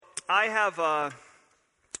I have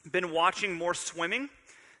been watching more swimming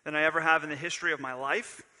than I ever have in the history of my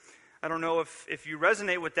life. I don't know if you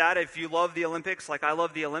resonate with that, if you love the Olympics like I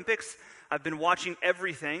love the Olympics. I've been watching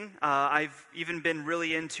everything. I've even been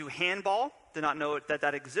really into handball. Did not know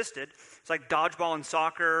that existed. It's like dodgeball and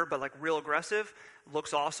soccer, but like real aggressive.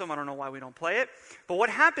 Looks awesome. I don't know why we don't play it. But what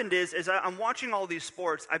happened is I'm watching all these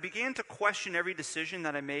sports, I began to question every decision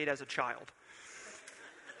that I made as a child.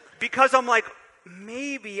 Because I'm like,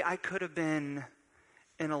 maybe I could have been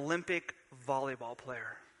an Olympic volleyball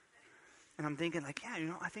player. And I'm thinking like,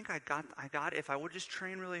 yeah, I think I got it if I would just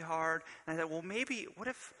train really hard. And I thought, well, maybe, what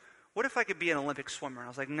if I could be an Olympic swimmer? And I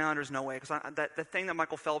was like, no, there's no way. Because the thing that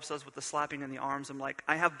Michael Phelps does with the slapping in the arms, I'm like,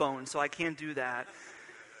 I have bones, so I can't do that.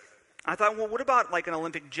 I thought, well, what about like an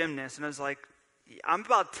Olympic gymnast? And I was like, I'm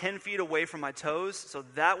about 10 feet away from my toes, so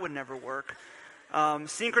that would never work.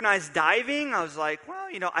 Synchronized diving, I was like, well,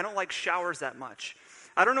 I don't like showers that much.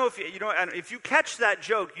 I don't know if you catch that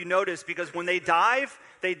joke, you notice, because when they dive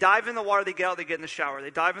in the water, they get out, they get in the shower. They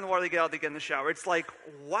dive in the water, they get out, they get in the shower. It's like,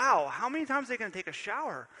 wow, how many times are they going to take a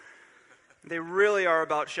shower? They really are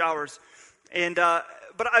about showers. And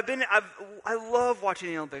but I love watching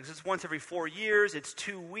the Olympics. It's once every 4 years. It's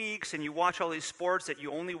 2 weeks, and you watch all these sports that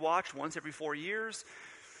you only watch once every 4 years.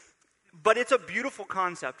 But it's a beautiful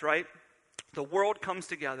concept, right? The world comes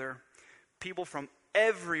together. People from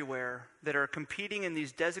everywhere that are competing in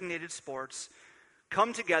these designated sports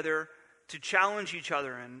come together to challenge each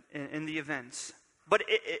other in the events. But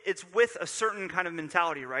it's with a certain kind of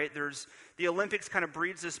mentality, right? The Olympics kind of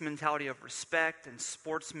breeds this mentality of respect and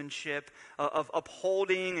sportsmanship, of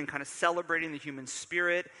upholding and kind of celebrating the human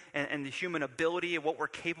spirit and the human ability of what we're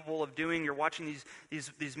capable of doing. You're watching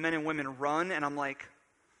these men and women run, and I'm like,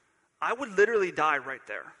 I would literally die right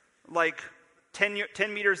there. Like 10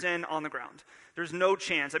 meters in on the ground. There's no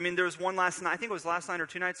chance. I mean, there was one last night, I think it was last night or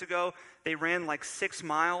 2 nights ago, they ran like 6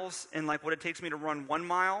 miles in like what it takes me to run 1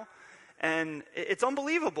 mile. And it's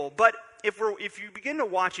unbelievable. But if you begin to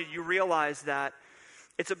watch it, you realize that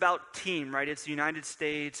it's about team, right? It's the United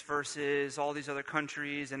States versus all these other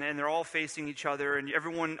countries, and they're all facing each other,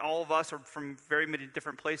 and all of us are from very many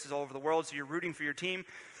different places all over the world, so you're rooting for your team.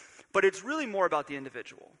 But it's really more about the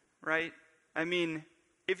individual, right? I mean,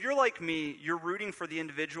 if you're like me, you're rooting for the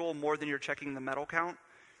individual more than you're checking the medal count.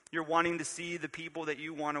 You're wanting to see the people that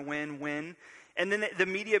you want to win. And then the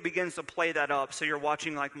media begins to play that up. So you're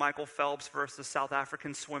watching like Michael Phelps versus the South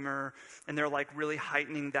African swimmer, and they're like really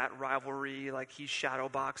heightening that rivalry, like he's shadow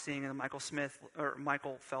boxing, and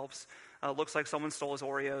Michael Phelps looks like someone stole his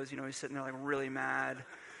Oreos. He's sitting there like really mad.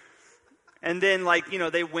 And then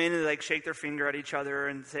they win and they like shake their finger at each other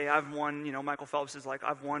and say, I've won, Michael Phelps is like,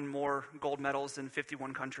 I've won more gold medals than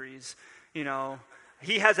 51 countries.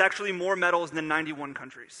 He has actually more medals than 91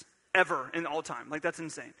 countries ever in all time. Like, that's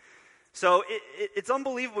insane. So it's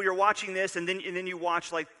unbelievable. You're watching this, and then you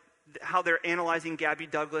watch like how they're analyzing Gabby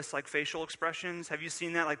Douglas, like facial expressions. Have you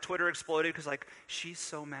seen that? Like Twitter exploded because like she's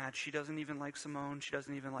so mad. She doesn't even like Simone. She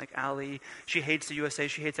doesn't even like Ali. She hates the USA.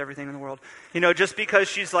 She hates everything in the world. Just because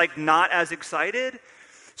she's like not as excited.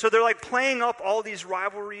 So they're like playing up all these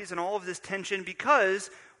rivalries and all of this tension, because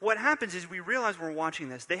what happens is we realize when we're watching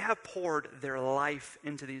this, they have poured their life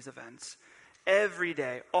into these events. Every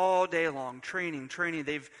day, all day long, training.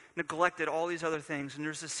 They've neglected all these other things, and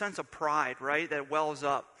there's this sense of pride, right, that wells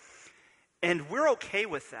up. And we're okay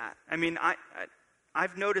with that. I mean,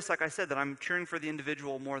 I've noticed, like I said, that I'm cheering for the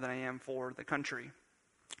individual more than I am for the country.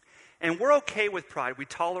 And we're okay with pride. We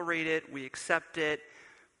tolerate it, we accept it,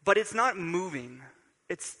 but it's not moving.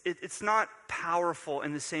 It's not powerful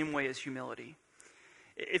in the same way as humility.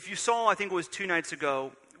 If you saw, I think it was 2 nights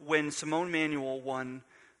ago, when Simone Manuel won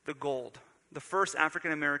the gold, the first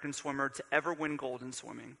African-American swimmer to ever win gold in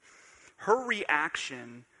swimming, her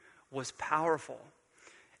reaction was powerful.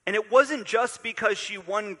 And it wasn't just because she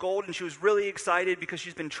won gold and she was really excited because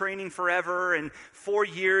she's been training forever and 4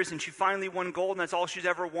 years and she finally won gold and that's all she's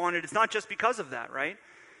ever wanted. It's not just because of that, right?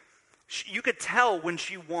 You could tell when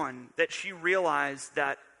she won that she realized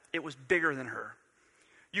that it was bigger than her.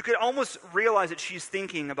 You could almost realize that she's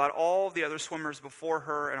thinking about all the other swimmers before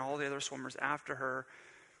her and all the other swimmers after her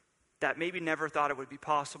that maybe never thought it would be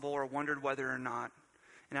possible or wondered whether or not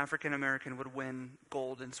an African American would win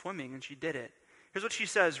gold in swimming, and she did it. Here's what she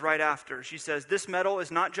says right after. She says, "This medal is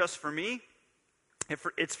not just for me.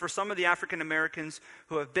 It's for some of the African Americans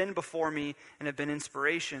who have been before me and have been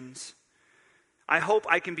inspirations. I hope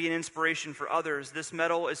I can be an inspiration for others. This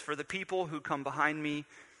medal is for the people who come behind me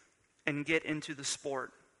and get into the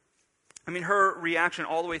sport." I mean, her reaction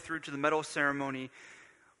all the way through to the medal ceremony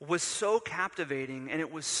was so captivating, and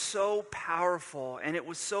it was so powerful, and it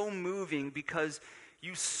was so moving, because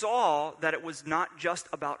you saw that it was not just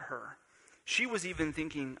about her. She was even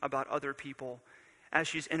thinking about other people as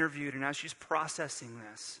she's interviewed and as she's processing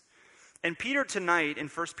this. And Peter tonight in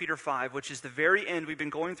 1 Peter 5, which is the very end, we've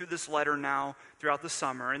been going through this letter now throughout the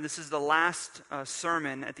summer, and this is the last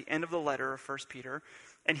sermon at the end of the letter of 1 Peter,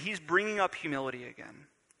 and he's bringing up humility again.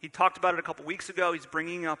 He talked about it a couple weeks ago, he's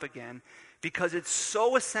bringing it up again, because it's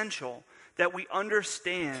so essential that we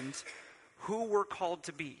understand who we're called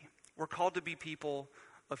to be. We're called to be people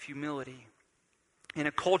of humility in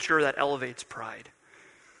a culture that elevates pride.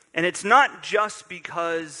 And it's not just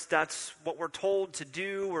because that's what we're told to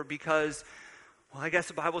do or because, well, I guess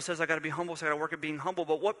the Bible says I got to be humble, so I got to work at being humble.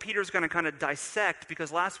 But what Peter's going to kind of dissect,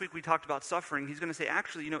 because last week we talked about suffering, he's going to say,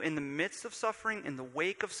 actually, in the midst of suffering, in the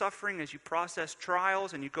wake of suffering, as you process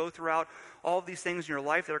trials and you go throughout all of these things in your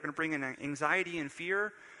life that are going to bring in anxiety and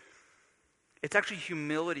fear, it's actually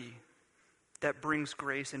humility that brings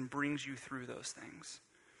grace and brings you through those things.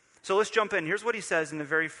 So let's jump in. Here's what he says in the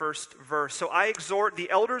very first verse. So I exhort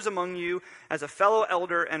the elders among you as a fellow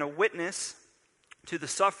elder and a witness to the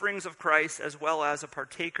sufferings of Christ, as well as a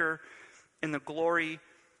partaker in the glory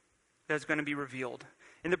that is going to be revealed.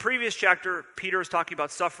 In the previous chapter, Peter is talking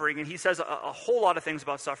about suffering, and he says a whole lot of things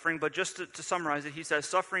about suffering, but just to summarize it, he says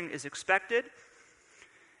suffering is expected,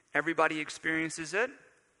 everybody experiences it,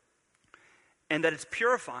 and that it's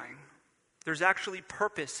purifying. There's actually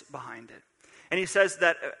purpose behind it. And he says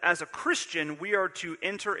that as a Christian, we are to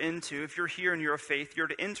enter into, if you're here and you're of faith, you're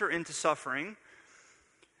to enter into suffering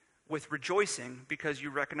with rejoicing because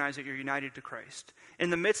you recognize that you're united to Christ. In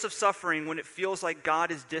the midst of suffering, when it feels like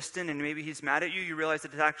God is distant and maybe he's mad at you, you realize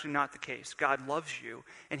that it's actually not the case. God loves you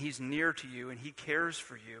and he's near to you and he cares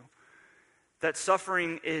for you. That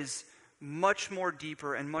suffering is much more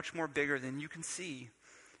deeper and much more bigger than you can see.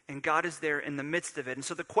 And God is there in the midst of it. And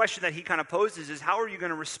so the question that he kind of poses is, how are you going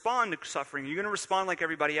to respond to suffering? Are you going to respond like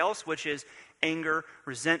everybody else, which is anger,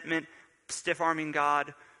 resentment, stiff-arming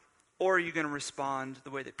God? Or are you going to respond the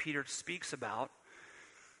way that Peter speaks about,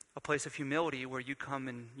 a place of humility where you come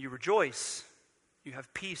and you rejoice, you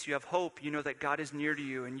have peace, you have hope, you know that God is near to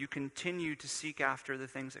you, and you continue to seek after the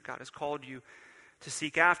things that God has called you to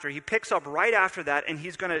seek after. He picks up right after that, and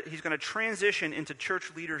he's going to transition into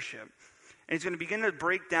church leadership. And he's going to begin to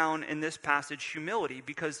break down in this passage humility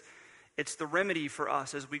because it's the remedy for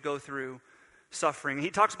us as we go through suffering. He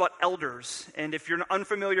talks about elders. And if you're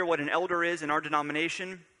unfamiliar what an elder is in our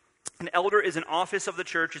denomination, an elder is an office of the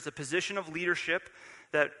church. It's a position of leadership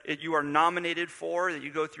that you are nominated for, that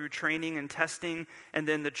you go through training and testing, and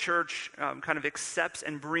then the church kind of accepts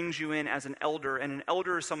and brings you in as an elder. And an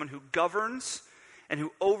elder is someone who governs and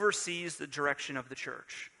who oversees the direction of the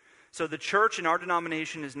church. So the church in our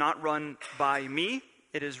denomination is not run by me.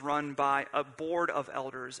 It is run by a board of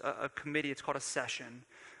elders, a committee. It's called a session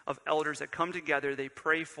of elders that come together. They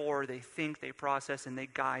pray for, they think, they process, and they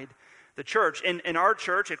guide the church. In our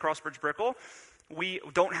church at Crossbridge Brickell, we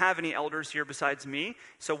don't have any elders here besides me.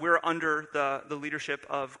 So we're under the leadership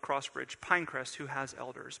of Crossbridge Pinecrest, who has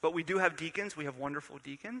elders. But we do have deacons. We have wonderful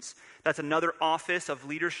deacons. That's another office of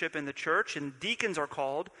leadership in the church. And deacons are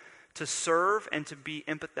called to serve and to be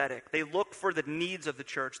empathetic. They look for the needs of the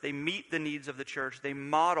church. They meet the needs of the church. They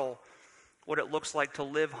model what it looks like to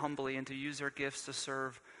live humbly and to use their gifts to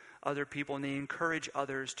serve other people. And they encourage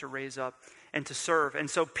others to raise up and to serve. And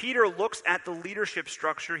so Peter looks at the leadership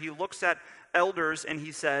structure. He looks at elders and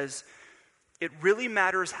he says, it really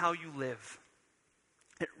matters how you live.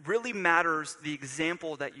 It really matters the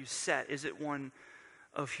example that you set. Is it one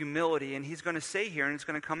of humility? And he's going to say here, and it's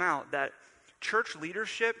going to come out, that church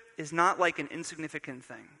leadership is not like an insignificant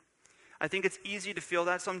thing. I think it's easy to feel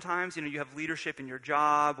that sometimes. You have leadership in your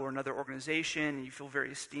job or another organization, and you feel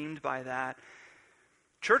very esteemed by that.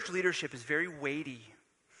 Church leadership is very weighty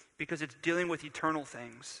because it's dealing with eternal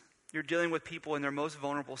things. You're dealing with people in their most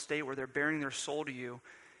vulnerable state where they're bearing their soul to you,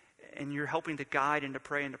 and you're helping to guide and to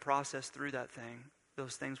pray and to process through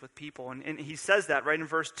those things with people. And he says that right in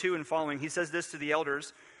verse 2 and following. He says this to the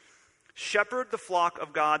elders: shepherd the flock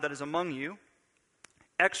of God that is among you,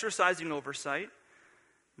 exercising oversight,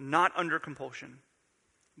 not under compulsion,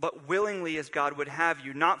 but willingly as God would have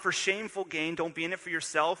you, not for shameful gain, don't be in it for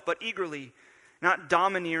yourself, but eagerly, not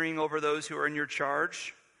domineering over those who are in your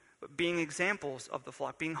charge, but being examples of the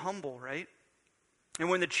flock, being humble, right? And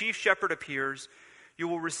when the chief shepherd appears, you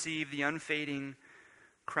will receive the unfading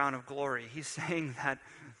crown of glory. He's saying that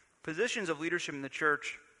positions of leadership in the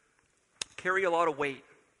church carry a lot of weight.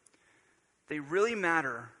 They really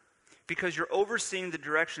matter because you're overseeing the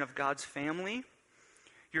direction of God's family.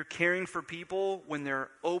 You're caring for people when they're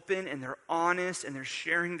open and they're honest and they're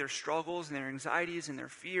sharing their struggles and their anxieties and their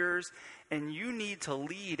fears. And you need to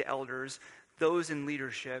lead, elders, those in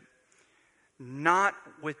leadership, not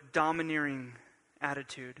with domineering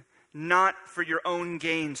attitude, not for your own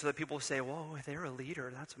gain so that people say, whoa, they're a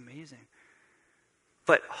leader, that's amazing.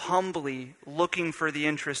 But humbly looking for the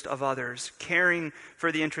interest of others, caring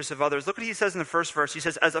for the interest of others. Look what he says in the first verse. He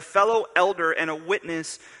says, as a fellow elder and a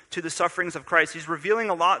witness to the sufferings of Christ. He's revealing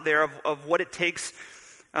a lot there of what it takes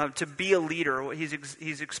to be a leader.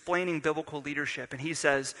 He's explaining biblical leadership. And he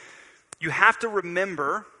says, you have to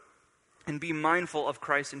remember and be mindful of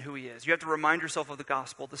Christ and who he is. You have to remind yourself of the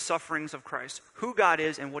gospel, the sufferings of Christ, who God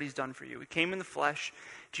is and what he's done for you. He came in the flesh,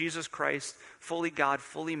 Jesus Christ, fully God,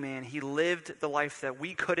 fully man. He lived the life that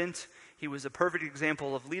we couldn't. He was a perfect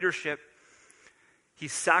example of leadership. He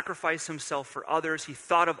sacrificed himself for others. He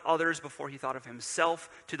thought of others before he thought of himself,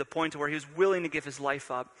 to the point where he was willing to give his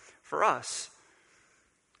life up for us.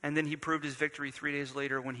 And then he proved his victory 3 days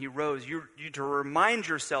later when he rose. You to remind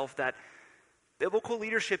yourself that biblical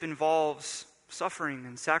leadership involves suffering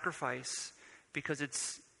and sacrifice because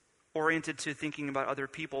it's oriented to thinking about other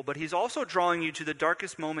people. But he's also drawing you to the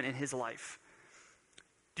darkest moment in his life.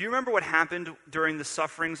 Do you remember what happened during the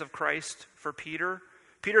sufferings of Christ for Peter?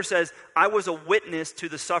 Peter says, I was a witness to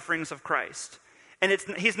the sufferings of Christ. And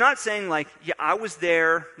he's not saying like, yeah, I was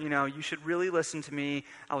there, you should really listen to me.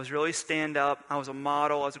 I was really stand up. I was a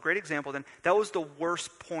model. I was a great example. Then that was the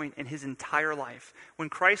worst point in his entire life. When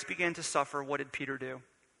Christ began to suffer, what did Peter do?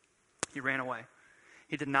 He ran away.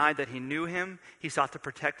 He denied that he knew him. He sought to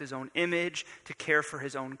protect his own image, to care for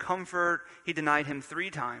his own comfort. He denied him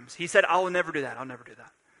 3 times. He said, I will never do that. I'll never do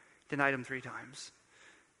that. Denied him 3 times.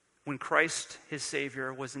 When Christ, his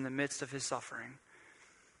Savior, was in the midst of his suffering.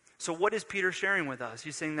 So what is Peter sharing with us?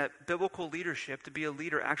 He's saying that biblical leadership, to be a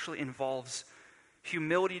leader, actually involves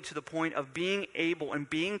humility to the point of being able and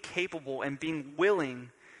being capable and being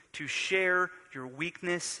willing to share your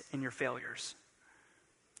weakness and your failures.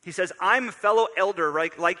 He says, I'm a fellow elder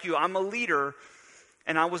like you. I'm a leader,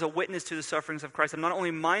 and I was a witness to the sufferings of Christ. I'm not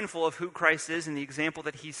only mindful of who Christ is and the example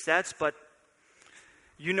that he sets, but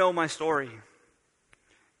you know my story.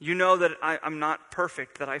 You know that I'm not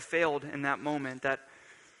perfect, that I failed in that moment, that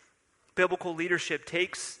biblical leadership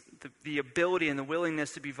takes the ability and the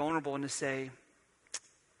willingness to be vulnerable and to say,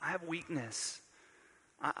 I have weakness.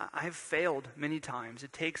 I have failed many times.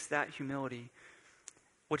 It takes that humility,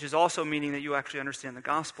 which is also meaning that you actually understand the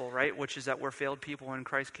gospel, right? Which is that we're failed people and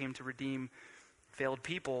Christ came to redeem failed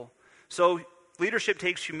people. So leadership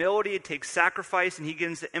takes humility, it takes sacrifice, and he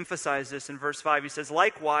begins to emphasize this in verse 5. He says,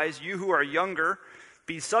 likewise, you who are younger,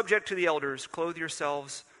 be subject to the elders, clothe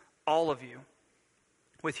yourselves, all of you,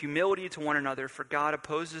 with humility to one another, for God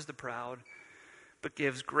opposes the proud, but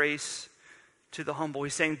gives grace to the humble.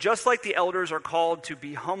 He's saying just like the elders are called to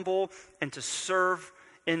be humble and to serve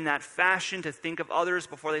in that fashion, to think of others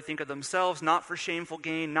before they think of themselves, not for shameful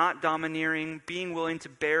gain, not domineering, being willing to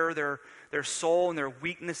bear their soul and their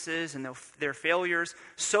weaknesses and their failures,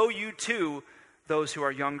 so you too, those who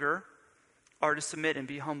are younger, are to submit and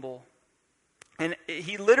be humble. And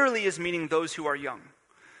he literally is meaning those who are young.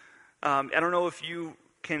 I don't know if you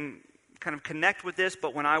can kind of connect with this,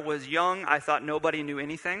 but when I was young, I thought nobody knew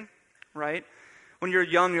anything, right? When you're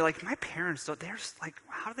young, you're like, my parents, they're just like,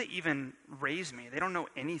 how do they even raise me? They don't know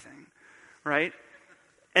anything, right?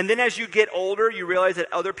 And then as you get older, you realize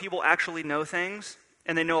that other people actually know things,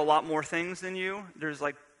 and they know a lot more things than you. There's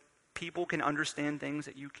like, people can understand things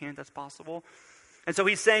that you can't, that's possible. And so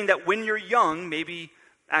he's saying that when you're young, maybe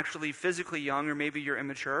actually physically young, or maybe you're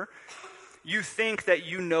immature, you think that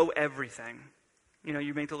you know everything.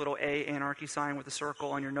 You make the little A anarchy sign with a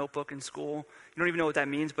circle on your notebook in school. You don't even know what that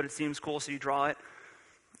means, but it seems cool, so you draw it.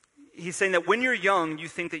 He's saying that when you're young, you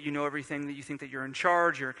think that you know everything, that you think that you're in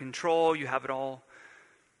charge, you're in control, you have it all.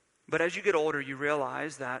 But as you get older, you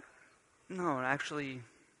realize that, no, actually,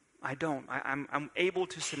 I don't. I'm able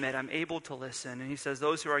to submit. I'm able to listen. And he says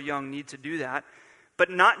those who are young need to do that.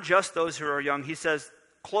 But not just those who are young. He says,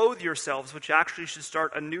 clothe yourselves, which actually should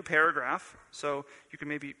start a new paragraph. So you can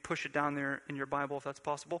maybe push it down there in your Bible if that's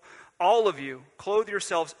possible. All of you, clothe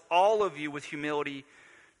yourselves, all of you, with humility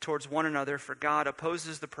towards one another, for God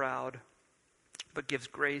opposes the proud, but gives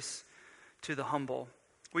grace to the humble.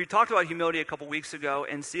 We talked about humility a couple weeks ago,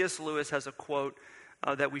 and C.S. Lewis has a quote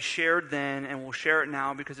that we shared then, and we'll share it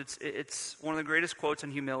now because it's one of the greatest quotes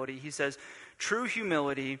on humility. He says, true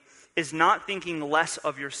humility is not thinking less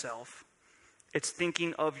of yourself. It's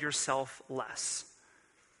thinking of yourself less.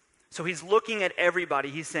 So he's looking at everybody.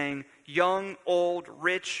 He's saying, young, old,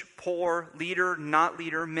 rich, poor, leader, not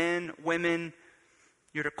leader, men, women,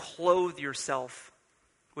 you're to clothe yourself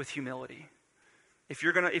with humility. If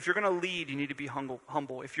you're gonna lead, you need to be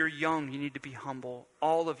humble. If you're young, you need to be humble.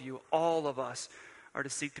 All of you, all of us, are to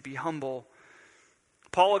seek to be humble.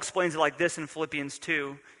 Paul explains it like this in Philippians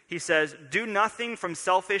 2. He says, do nothing from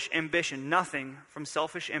selfish ambition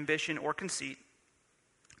or conceit,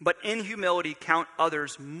 but in humility count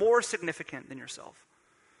others more significant than yourself.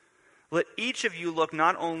 Let each of you look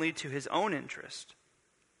not only to his own interest,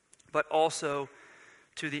 but also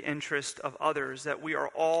to the interest of others, that we are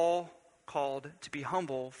all called to be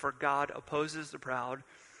humble, for God opposes the proud,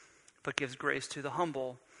 but gives grace to the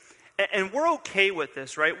humble. And we're okay with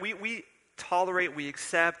this, right? We tolerate, we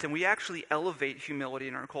accept, and we actually elevate humility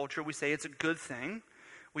in our culture. We say it's a good thing.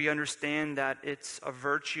 We understand that it's a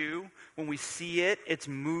virtue. When we see it, it's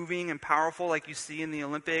moving and powerful, like you see in the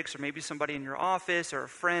Olympics, or maybe somebody in your office, or a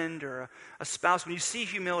friend, or a spouse. When you see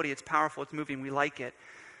humility, it's powerful, it's moving, we like it.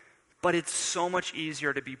 But it's so much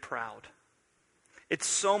easier to be proud. It's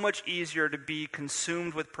so much easier to be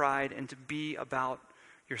consumed with pride and to be about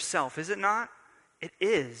yourself, is it not? It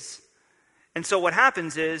is. And so what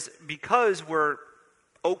happens is, because we're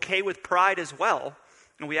okay with pride as well,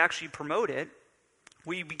 and we actually promote it,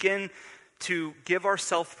 we begin to give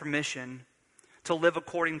ourselves permission to live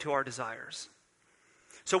according to our desires.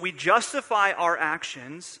 So we justify our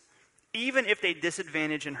actions, even if they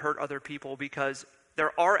disadvantage and hurt other people, because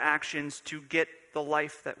there are actions to get the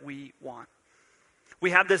life that we want. We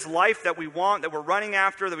have this life that we want, that we're running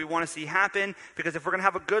after, that we want to see happen, because if we're going to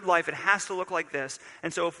have a good life, it has to look like this.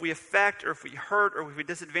 And so if we affect, or if we hurt, or if we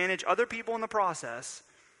disadvantage other people in the process,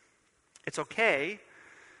 it's okay,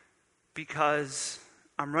 because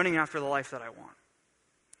I'm running after the life that I want.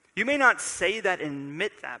 You may not say that and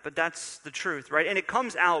admit that, but that's the truth, right? And it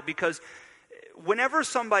comes out because whenever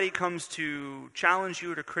somebody comes to challenge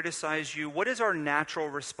you or to criticize you, what is our natural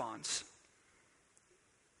response?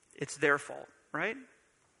 It's their fault, right?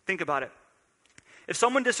 Think about it. If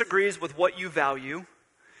someone disagrees with what you value,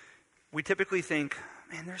 we typically think,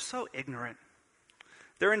 man, they're so ignorant.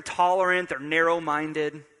 They're intolerant, they're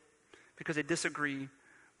narrow-minded, because they disagree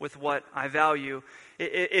with what I value.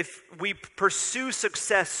 If we pursue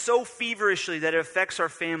success so feverishly that it affects our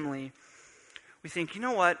family, we think, you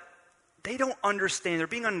know what? They don't understand. They're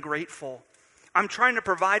being ungrateful. I'm trying to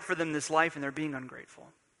provide for them this life, and they're being ungrateful.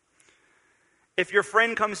 If your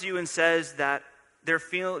friend comes to you and says that they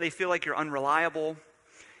feel like you're unreliable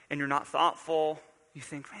and you're not thoughtful, you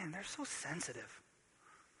think, man, they're so sensitive,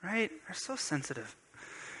 right? They're so sensitive.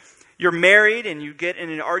 You're married and you get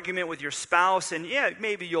in an argument with your spouse, and yeah,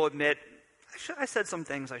 maybe you'll admit, I said some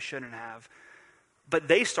things I shouldn't have, but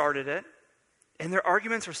they started it, and their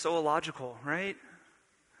arguments are so illogical, right?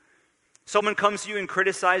 Someone comes to you and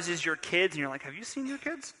criticizes your kids, and you're like, have you seen your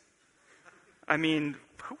kids? I mean,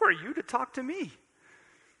 who are you to talk to me?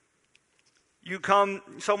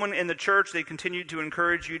 Someone in the church, they continue to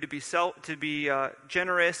encourage you to be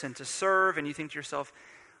generous and to serve, and you think to yourself,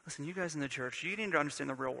 listen, you guys in the church, you need to understand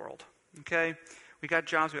the real world, okay? We got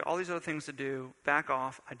jobs, we got all these other things to do. Back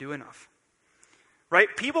off, I do enough. Right?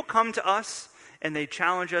 People come to us, and they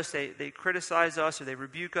challenge us, they criticize us, or they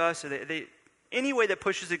rebuke us, or they any way that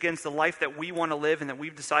pushes against the life that we want to live and that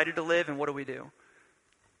we've decided to live, and what do?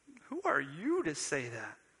 Who are you to say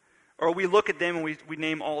that? Or we look at them and we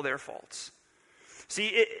name all their faults.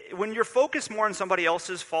 See, when you're focused more on somebody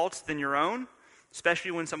else's faults than your own,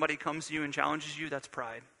 especially when somebody comes to you and challenges you, that's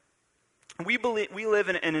pride. We live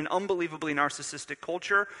in an unbelievably narcissistic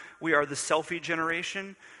culture. We are the selfie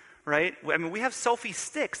generation, right? I mean, we have selfie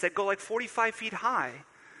sticks that go like 45 feet high.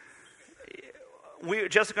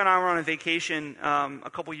 Jessica and I were on a vacation a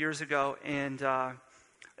couple years ago, and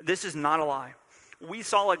this is not a lie. We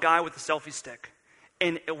saw a guy with a selfie stick,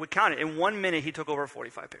 and we counted. In 1 minute, he took over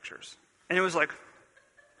 45 pictures. And it was like,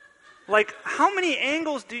 how many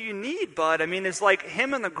angles do you need, bud? I mean, it's like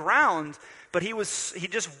him on the ground, but he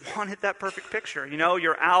just wanted that perfect picture. You know,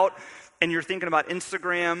 you're out, and you're thinking about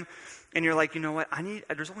Instagram, and you're like, you know what,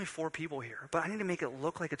 there's only 4 people here, but I need to make it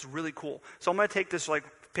look like it's really cool. So I'm going to take this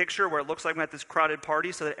picture where it looks like I'm at this crowded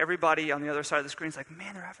party so that everybody on the other side of the screen is like,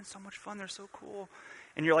 man, they're having so much fun, they're so cool.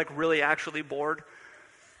 And you're like really actually bored.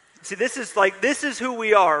 See, this is who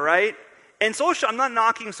we are, right? And I'm not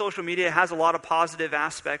knocking social media. It has a lot of positive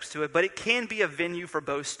aspects to it, but it can be a venue for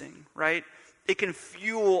boasting, right? It can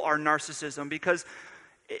fuel our narcissism, because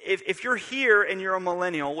if you're here and you're a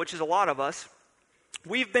millennial, which is a lot of us,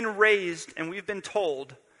 we've been raised and we've been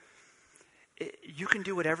told, you can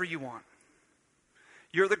do whatever you want.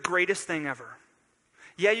 You're the greatest thing ever.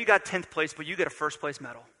 Yeah, you got 10th place, but you get a first place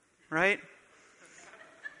medal, right?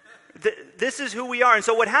 This is who we are. And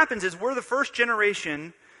so what happens is we're the first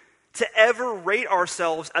generation to ever rate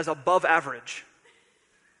ourselves as above average.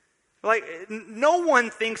 Like, no one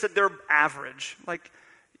thinks that they're average. Like,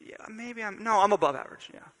 yeah, maybe I'm above average,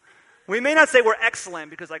 yeah. We may not say we're excellent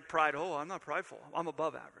because like pride, oh, I'm not prideful. I'm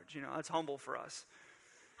above average. That's humble for us.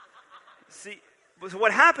 See, so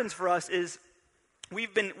what happens for us is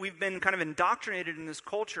we've been kind of indoctrinated in this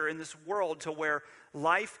culture, in this world, to where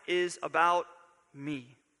life is about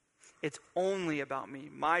me. It's only about me,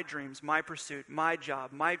 my dreams, my pursuit, my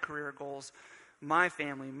job, my career goals, my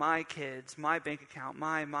family, my kids, my bank account,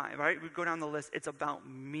 my, right? We go down the list. It's about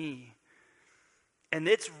me. And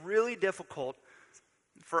it's really difficult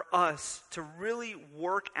for us to really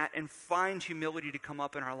work at and find humility to come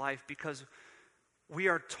up in our life because we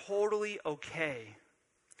are totally okay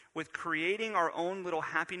with creating our own little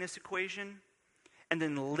happiness equation and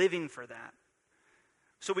then living for that.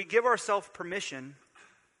 So we give ourselves permission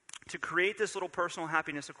to create this little personal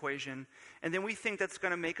happiness equation, and then we think that's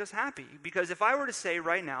going to make us happy. Because if I were to say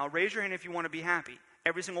right now, raise your hand if you want to be happy,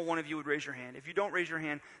 every single one of you would raise your hand. If you don't raise your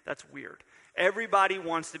hand, that's weird. Everybody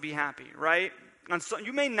wants to be happy, right? And so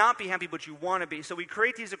you may not be happy, but you want to be. So we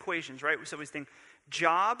create these equations, right? So we think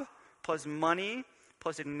job plus money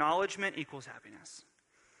plus acknowledgement equals happiness.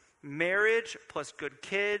 Marriage plus good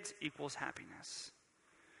kids equals happiness.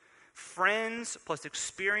 Friends plus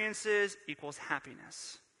experiences equals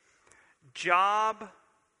happiness. Job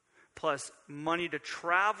plus money to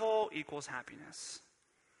travel equals happiness.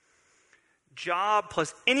 Job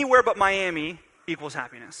plus anywhere but Miami equals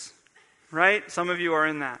happiness. Right? Some of you are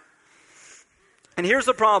in that. And here's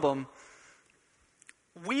the problem.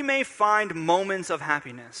 We may find moments of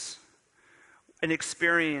happiness. An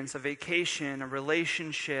experience, a vacation, a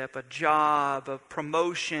relationship, a job, a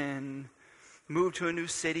promotion, move to a new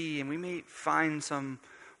city, and we may find some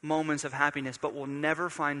moments of happiness, but we'll never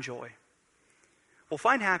find joy. We'll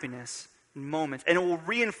find happiness in moments, and it will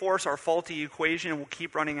reinforce our faulty equation, and we'll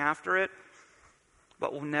keep running after it,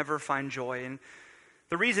 but we'll never find joy. And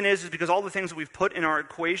the reason is because all the things that we've put in our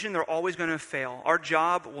equation, they're always going to fail. Our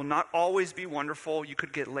job will not always be wonderful. You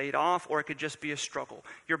could get laid off, or it could just be a struggle.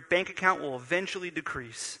 Your bank account will eventually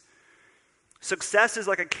decrease. Success is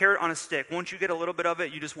like a carrot on a stick. Once you get a little bit of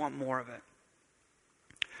it, you just want more of it.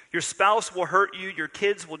 Your spouse will hurt you. Your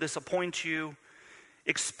kids will disappoint you.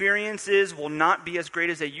 Experiences will not be as great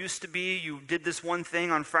as they used to be. You did this one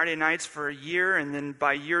thing on Friday nights for a year, and then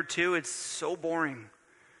by year 2, it's so boring.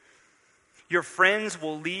 Your friends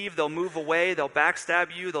will leave, they'll move away, they'll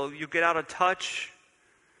backstab you, you'll get out of touch.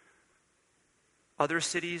 Other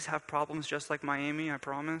cities have problems just like Miami, I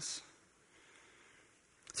promise.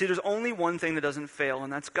 See, there's only one thing that doesn't fail,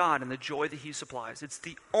 and that's God and the joy that He supplies. It's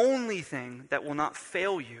the only thing that will not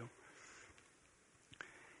fail you.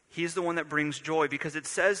 He's the one that brings joy, because it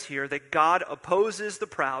says here that God opposes the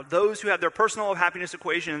proud, those who have their personal happiness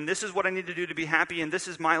equation, and this is what I need to do to be happy, and this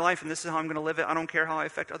is my life, and this is how I'm going to live it. I don't care how I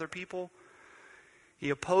affect other people. He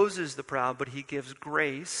opposes the proud, but He gives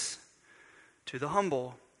grace to the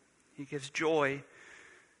humble. He gives joy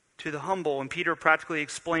to the humble. And Peter practically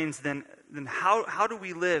explains then how do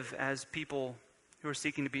we live as people who are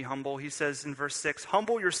seeking to be humble? He says in verse 6,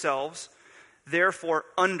 "Humble yourselves, therefore,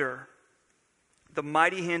 under the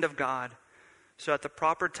mighty hand of God, so at the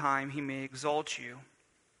proper time He may exalt you."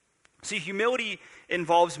 See, humility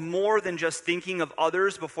involves more than just thinking of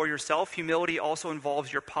others before yourself. Humility also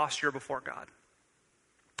involves your posture before God.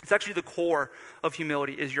 It's actually the core of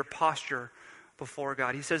humility, is your posture before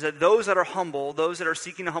God. He says that those that are humble, those that are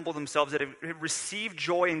seeking to humble themselves, that have received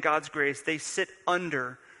joy in God's grace, they sit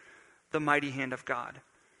under the mighty hand of God.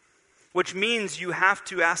 Which means you have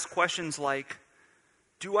to ask questions like,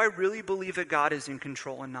 do I really believe that God is in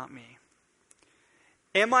control and not me?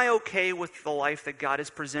 Am I okay with the life that God has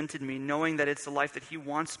presented me, knowing that it's the life that He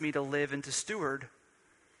wants me to live and to steward?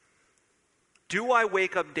 Do I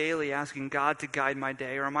wake up daily asking God to guide my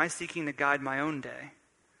day, or am I seeking to guide my own day?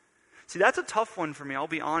 See, that's a tough one for me, I'll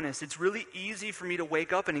be honest. It's really easy for me to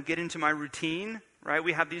wake up and get into my routine, right?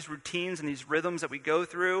 We have these routines and these rhythms that we go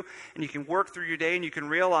through, and you can work through your day and you can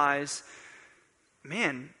realize,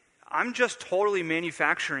 man, I'm just totally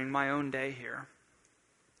manufacturing my own day here.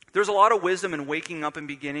 There's a lot of wisdom in waking up and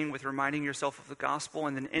beginning with reminding yourself of the gospel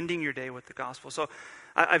and then ending your day with the gospel. So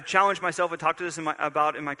I've challenged myself. I talked to this in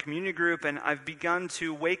my community group, and I've begun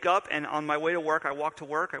to wake up, and on my way to work, I walk to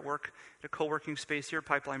work. I work at a co-working space here,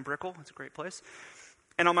 Pipeline Brickell. It's a great place.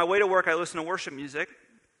 And on my way to work, I listen to worship music,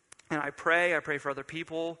 and I pray for other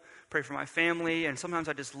people, pray for my family, and sometimes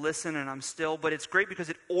I just listen and I'm still. But it's great because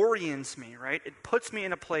it orients me, right? It puts me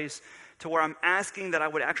in a place to where I'm asking that I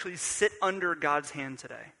would actually sit under God's hand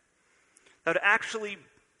today. That would actually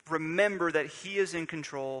remember that He is in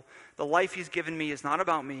control. The life He's given me is not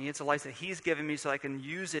about me. It's a life that He's given me so I can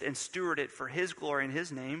use it and steward it for His glory and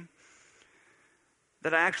His name.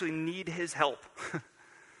 That I actually need His help.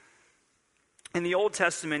 In the Old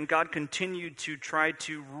Testament, God continued to try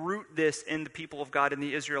to root this in the people of God and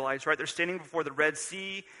the Israelites, right? They're standing before the Red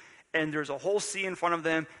Sea, and there's a whole sea in front of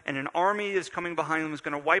them, and an army is coming behind them, is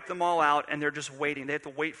going to wipe them all out, and they're just waiting. They have to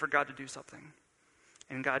wait for God to do something.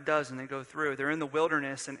 And God does, and they go through. They're in the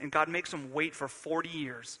wilderness, and God makes them wait for 40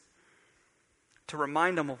 years to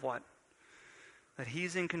remind them of what? That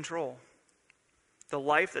he's in control. The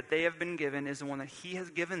life that they have been given is the one that he has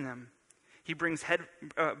given them. He brings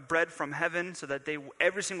bread from heaven so that they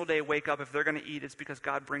every single day wake up. If they're going to eat, it's because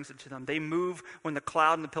God brings it to them. They move when the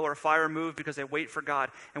cloud and the pillar of fire move because they wait for God.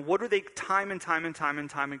 And what do they time and time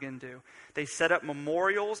again do? They set up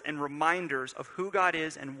memorials and reminders of who God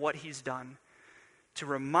is and what he's done to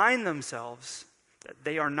remind themselves that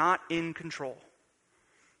they are not in control,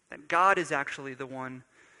 that God is actually the one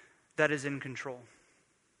that is in control.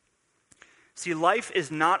 See, life is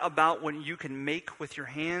not about what you can make with your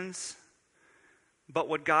hands, but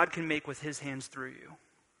what God can make with his hands through you.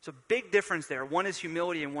 It's a big difference there. One is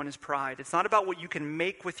humility and one is pride. It's not about what you can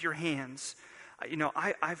make with your hands.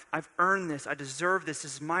 I've earned this. I deserve this.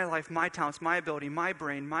 This is my life, my talents, my ability, my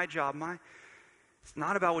brain, my job. It's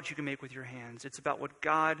not about what you can make with your hands. It's about what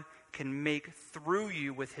God can make through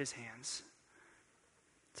you with his hands.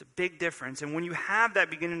 It's a big difference. And when you have that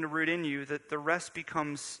beginning to root in you, that the rest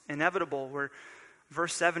becomes inevitable. Where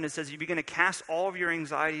verse 7, it says, you begin to cast all of your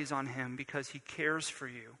anxieties on him because he cares for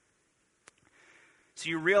you. So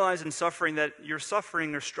you realize in suffering that you're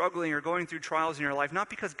suffering or struggling or going through trials in your life, not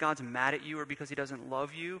because God's mad at you or because he doesn't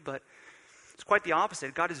love you, but it's quite the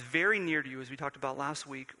opposite. God is very near to you, as we talked about last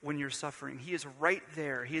week, when you're suffering. He is right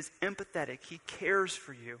there. He is empathetic. He cares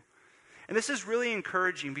for you. And this is really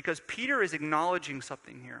encouraging because Peter is acknowledging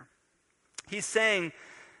something here. He's saying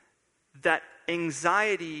that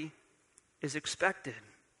anxiety is expected.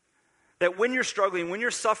 That when you're struggling, when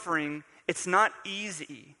you're suffering, it's not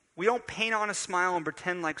easy. We don't paint on a smile and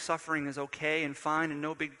pretend like suffering is okay and fine and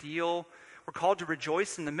no big deal. We're called to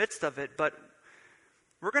rejoice in the midst of it, but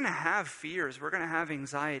we're going to have fears. We're going to have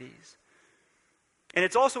anxieties. And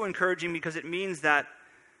it's also encouraging because it means that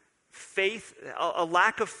faith, a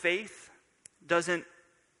lack of faith,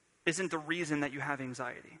 isn't the reason that you have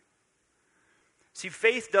anxiety. See,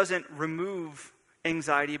 faith doesn't remove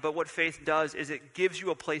anxiety, but what faith does is it gives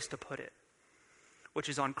you a place to put it, which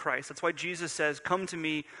is on Christ. That's why Jesus says, come to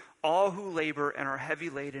me, all who labor and are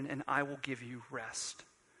heavy laden, and I will give you rest.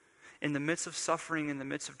 In the midst of suffering, in the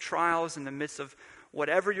midst of trials, in the midst of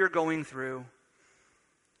whatever you're going through,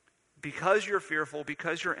 because you're fearful,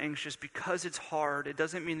 because you're anxious, because it's hard, it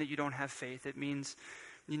doesn't mean that you don't have faith. It means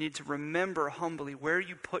you need to remember humbly where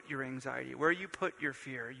you put your anxiety, where you put your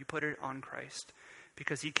fear. You put it on Christ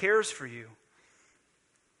because he cares for you.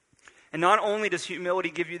 And not only does humility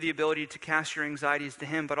give you the ability to cast your anxieties to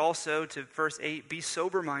him, but also to verse 8, be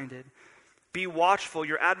sober-minded, be watchful.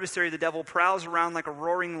 Your adversary, the devil, prowls around like a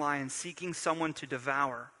roaring lion, seeking someone to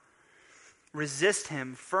devour. Resist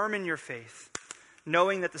him, firm in your faith,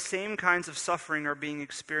 knowing that the same kinds of suffering are being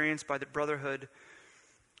experienced by the brotherhood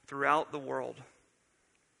throughout the world.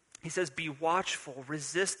 He says, be watchful,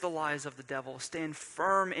 resist the lies of the devil, stand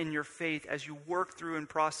firm in your faith as you work through and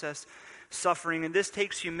process suffering. And this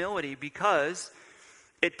takes humility because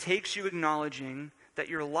it takes you acknowledging that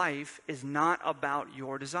your life is not about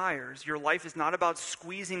your desires. Your life is not about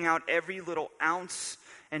squeezing out every little ounce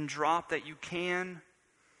and drop that you can.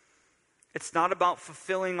 It's not about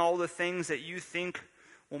fulfilling all the things that you think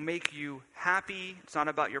will make you happy. It's not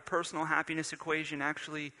about your personal happiness equation.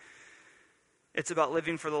 Actually, it's about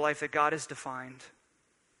living for the life that God has defined.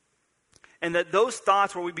 And that those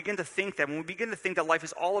thoughts where we begin to think that, when we begin to think that life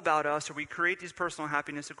is all about us, or we create these personal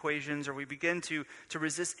happiness equations, or we begin to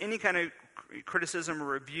resist any kind of criticism or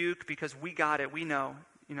rebuke because we got it, we know,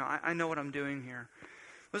 I know what I'm doing here.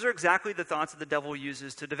 Those are exactly the thoughts that the devil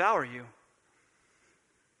uses to devour you.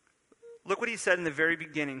 Look what he said in the very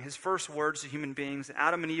beginning, his first words to human beings.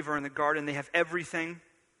 Adam and Eve are in the garden, they have everything.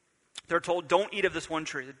 They're told, don't eat of this one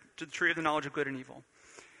tree, the tree of the knowledge of good and evil.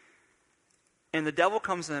 And the devil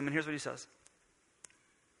comes to them, and here's what he says.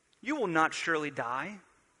 You will not surely die.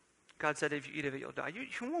 God said, if you eat of it, you'll die.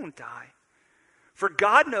 You won't die. For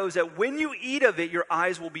God knows that when you eat of it, your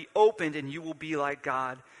eyes will be opened, and you will be like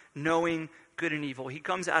God, knowing good and evil. He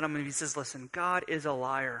comes at him, and he says, listen, God is a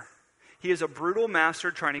liar. He is a brutal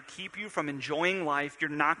master trying to keep you from enjoying life. You're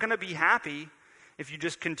not going to be happy if you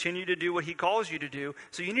just continue to do what he calls you to do.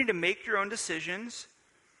 So you need to make your own decisions.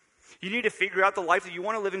 You need to figure out the life that you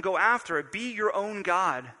want to live and go after it. Be your own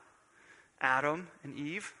God, Adam and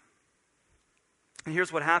Eve. And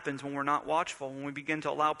here's what happens when we're not watchful, when we begin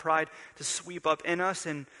to allow pride to sweep up in us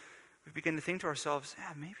and we begin to think to ourselves,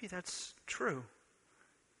 yeah, maybe that's true.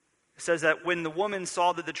 It says that when the woman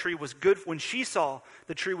saw that the tree was good, when she saw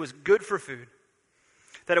the tree was good for food,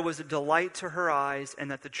 that it was a delight to her eyes, and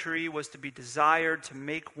that the tree was to be desired to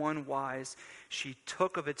make one wise, she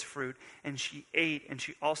took of its fruit, and she ate, and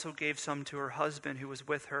she also gave some to her husband who was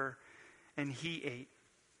with her, and he ate.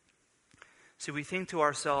 So we think to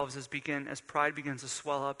ourselves as pride begins to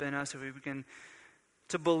swell up in us, as we begin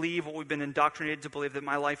to believe what we've been indoctrinated to believe, that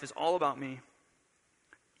my life is all about me.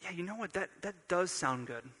 Yeah, you know what? That does sound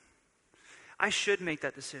good. I should make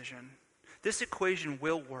that decision. This equation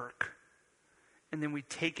will work. And then we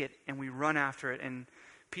take it and we run after it. And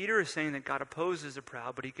Peter is saying that God opposes the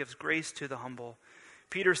proud, but he gives grace to the humble.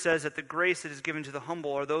 Peter says that the grace that is given to the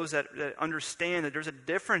humble are those that understand that there's a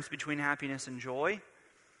difference between happiness and joy.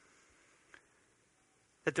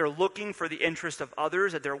 That they're looking for the interest of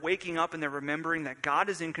others, that they're waking up and they're remembering that God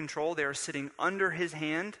is in control. They are sitting under his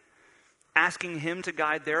hand, asking him to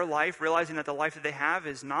guide their life, realizing that the life that they have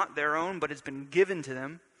is not their own, but it's been given to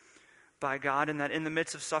them by God, and that in the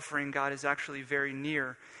midst of suffering, God is actually very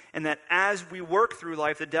near. And that as we work through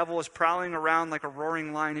life, the devil is prowling around like a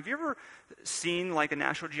roaring lion. Have you ever seen, like a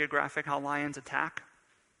National Geographic, how lions attack?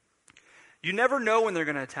 You never know when they're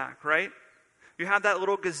going to attack, right? You have that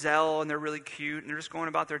little gazelle, and they're really cute, and they're just going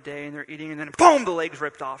about their day, and they're eating, and then boom, the leg's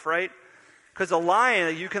ripped off, right? Because a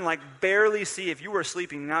lion, you can like barely see. If you were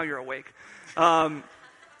sleeping, now you're awake. The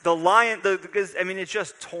lion, it's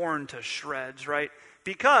just torn to shreds, right?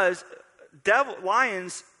 Because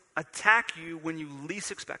lions attack you when you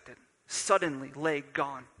least expect it. Suddenly, leg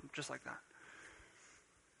gone, just like that.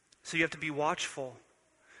 So you have to be watchful.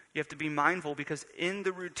 You have to be mindful, because in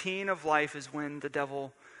the routine of life is when the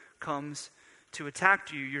devil comes to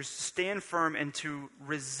attack you. You're to stand firm and to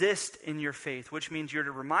resist in your faith, which means you're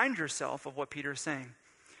to remind yourself of what Peter is saying.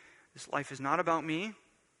 This life is not about me.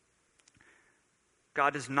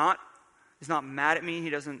 God is not mad at me. He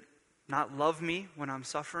doesn't not love me when I'm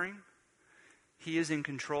suffering. He is in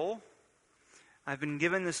control. I've been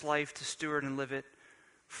given this life to steward and live it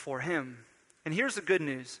for him. And here's the good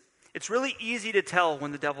news. It's really easy to tell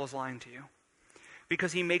when the devil is lying to you,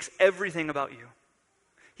 because he makes everything about you.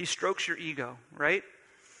 He strokes your ego, right?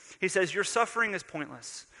 He says, your suffering is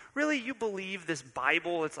pointless. Really, you believe this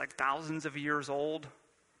Bible, it's like thousands of years old?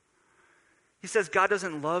 He says God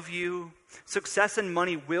doesn't love you. Success and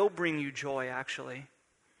money will bring you joy, actually.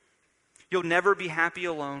 You'll never be happy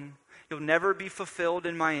alone. You'll never be fulfilled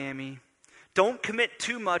in Miami. Don't commit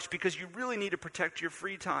too much, because you really need to protect your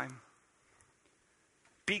free time.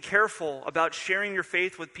 Be careful about sharing your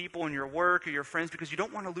faith with people in your work or your friends, because you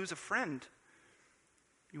don't want to lose a friend.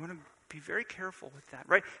 You want to be very careful with that,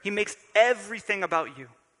 right? He makes everything about you.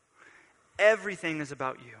 Everything is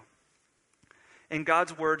about you. And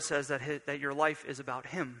God's word says that your life is about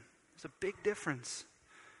him. There's a big difference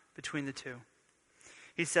between the two.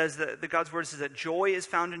 He says that God's word says that joy is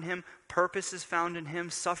found in him, purpose is found in him,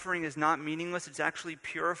 suffering is not meaningless, it's actually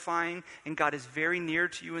purifying, and God is very near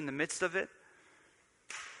to you in the midst of it.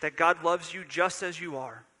 That God loves you just as you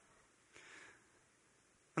are.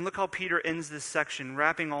 And look how Peter ends this section,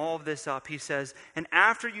 wrapping all of this up. He says, and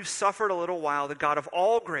after you've suffered a little while, the God of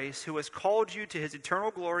all grace, who has called you to his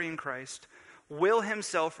eternal glory in Christ, will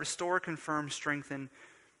himself restore, confirm, strengthen,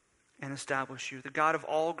 and establish you. The God of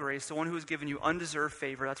all grace, the one who has given you undeserved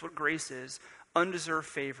favor. That's what grace is, undeserved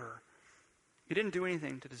favor. You didn't do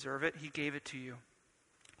anything to deserve it. He gave it to you.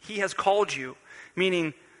 He has called you,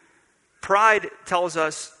 meaning pride tells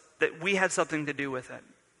us that we had something to do with it.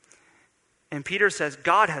 And Peter says,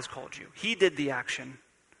 God has called you. He did the action.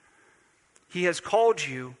 He has called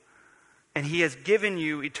you, and he has given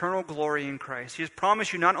you eternal glory in Christ. He has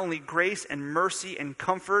promised you not only grace and mercy and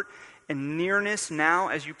comfort and nearness now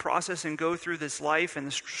as you process and go through this life and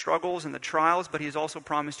the struggles and the trials, but he has also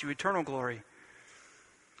promised you eternal glory.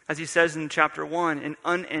 As he says in chapter 1, an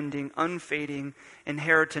unending, unfading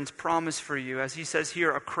inheritance promised for you. As he says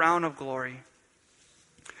here, a crown of glory.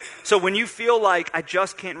 So when you feel like, I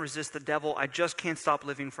just can't resist the devil, I just can't stop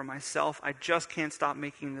living for myself, I just can't stop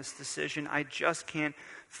making this decision, I just can't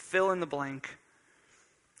fill in the blank,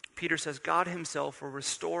 Peter says God himself will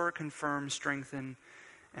restore, confirm, strengthen,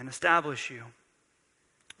 and establish you.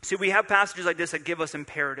 See, we have passages like this that give us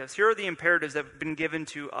imperatives. Here are the imperatives that have been given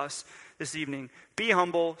to us this evening. Be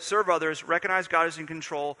humble, serve others, recognize God is in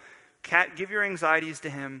control, give your anxieties to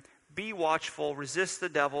him, be watchful, resist the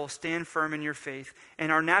devil, stand firm in your faith. And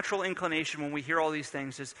our natural inclination when we hear all these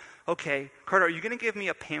things is, okay, Carter, are you going to give me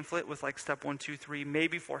a pamphlet with like step 1, 2, 3,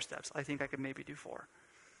 maybe 4 steps? I think I could maybe do 4.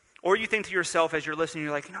 Or you think to yourself as you're listening,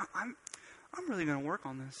 you're like, I'm really going to work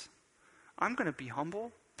on this. I'm going to be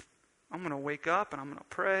humble. I'm going to wake up and I'm going to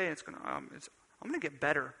pray. I'm going to get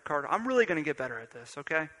better, Carter. I'm really going to get better at this,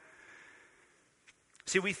 okay?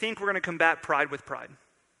 See, we think we're going to combat pride with pride.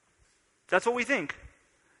 That's what we think.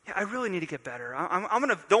 Yeah, I really need to get better.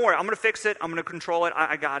 Don't worry, I'm going to fix it. I'm going to control it.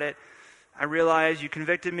 I got it. I realize you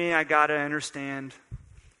convicted me. I got it. I understand.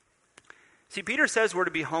 See, Peter says we're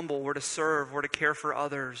to be humble. We're to serve. We're to care for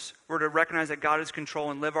others. We're to recognize that God is in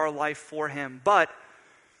control and live our life for him. But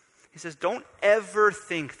he says, don't ever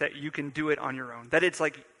think that you can do it on your own, that it's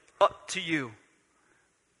like up to you.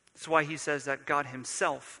 That's why he says that God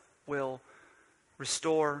himself will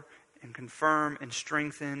restore and confirm and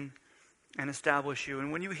strengthen and establish you.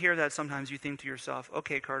 And when you hear that, sometimes you think to yourself,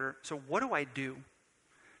 okay, Carter, so what do I do?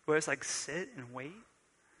 Do I just like sit and wait?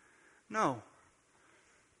 No.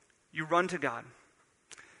 You run to God.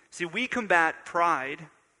 See, we combat pride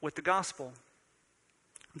with the gospel.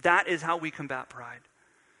 That is how we combat pride.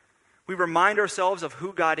 We remind ourselves of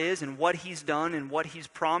who God is and what he's done and what he's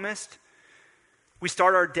promised. We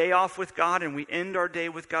start our day off with God and we end our day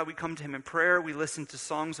with God. We come to him in prayer. We listen to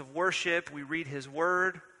songs of worship. We read his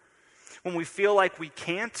word. When we feel like we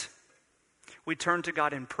can't, we turn to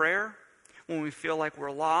God in prayer. When we feel like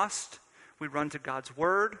we're lost, we run to God's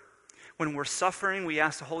word. When we're suffering, we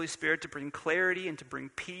ask the Holy Spirit to bring clarity and to bring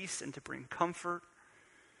peace and to bring comfort.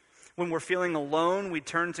 When we're feeling alone, we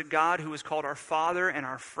turn to God, who is called our Father and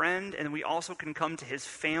our friend, and we also can come to his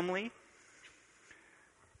family.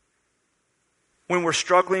 When we're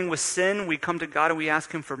struggling with sin, we come to God and we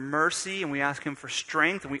ask him for mercy and we ask him for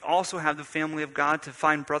strength. And we also have the family of God to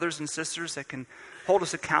find brothers and sisters that can hold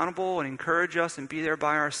us accountable and encourage us and be there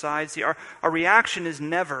by our side. See, our reaction is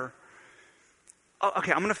never, oh,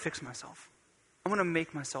 okay, I'm going to fix myself. I'm going to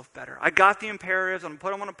make myself better. I got the imperatives. I'm going to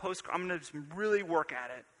put them on a postcard. I'm going to really work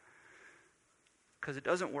at it. Because it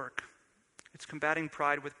doesn't work. It's combating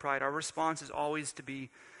pride with pride. Our response is always to be,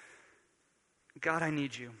 God, I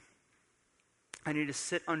need you. I need to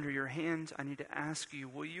sit under your hand. I need to ask you,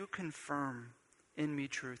 will you confirm in me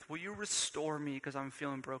truth? Will you restore me because I'm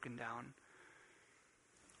feeling broken down?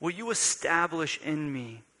 Will you establish in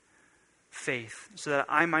me faith so that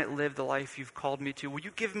I might live the life you've called me to? Will you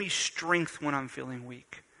give me strength when I'm feeling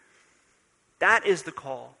weak? That is the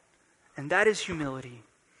call, and that is humility.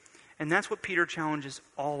 And that's what Peter challenges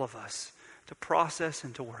all of us to process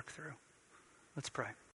and to work through. Let's pray.